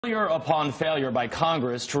Failure upon failure by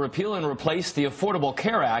Congress to repeal and replace the Affordable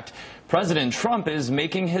Care Act, President Trump is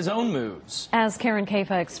making his own moves. As Karen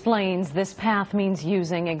Kafa explains, this path means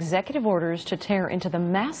using executive orders to tear into the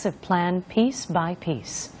massive plan piece by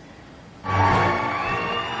piece.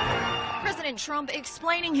 President Trump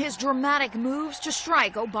explaining his dramatic moves to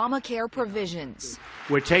strike Obamacare provisions.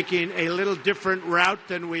 We're taking a little different route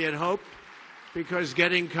than we had hoped because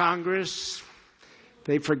getting Congress,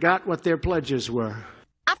 they forgot what their pledges were.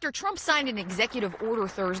 After Trump signed an executive order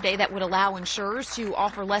Thursday that would allow insurers to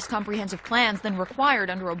offer less comprehensive plans than required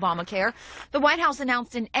under Obamacare, the White House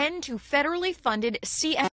announced an end to federally funded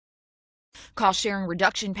cost-sharing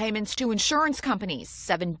reduction payments to insurance companies,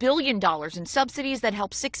 $7 billion in subsidies that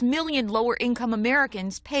help 6 million lower-income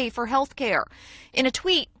Americans pay for health care. In a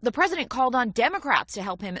tweet, the president called on Democrats to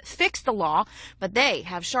help him fix the law, but they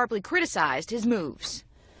have sharply criticized his moves.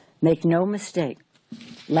 Make no mistake.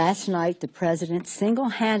 Last night, the president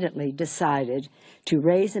single-handedly decided to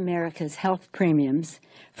raise America's health premiums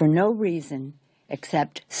for no reason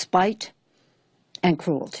except spite and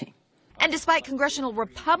cruelty. And despite congressional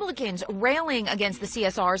Republicans railing against the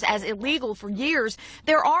CSRs as illegal for years,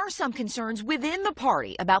 there are some concerns within the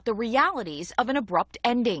party about the realities of an abrupt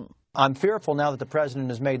ending. I'm fearful now that the president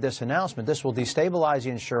has made this announcement. This will destabilize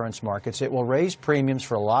the insurance markets. It will raise premiums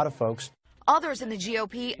for a lot of folks. Others in the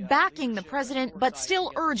GOP backing the president, but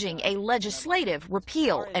still urging a legislative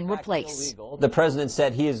repeal and replace. The president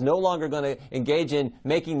said he is no longer going to engage in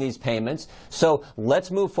making these payments. So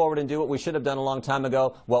let's move forward and do what we should have done a long time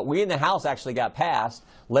ago. What we in the House actually got passed,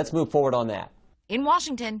 let's move forward on that. In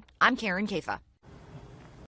Washington, I'm Karen Kafa.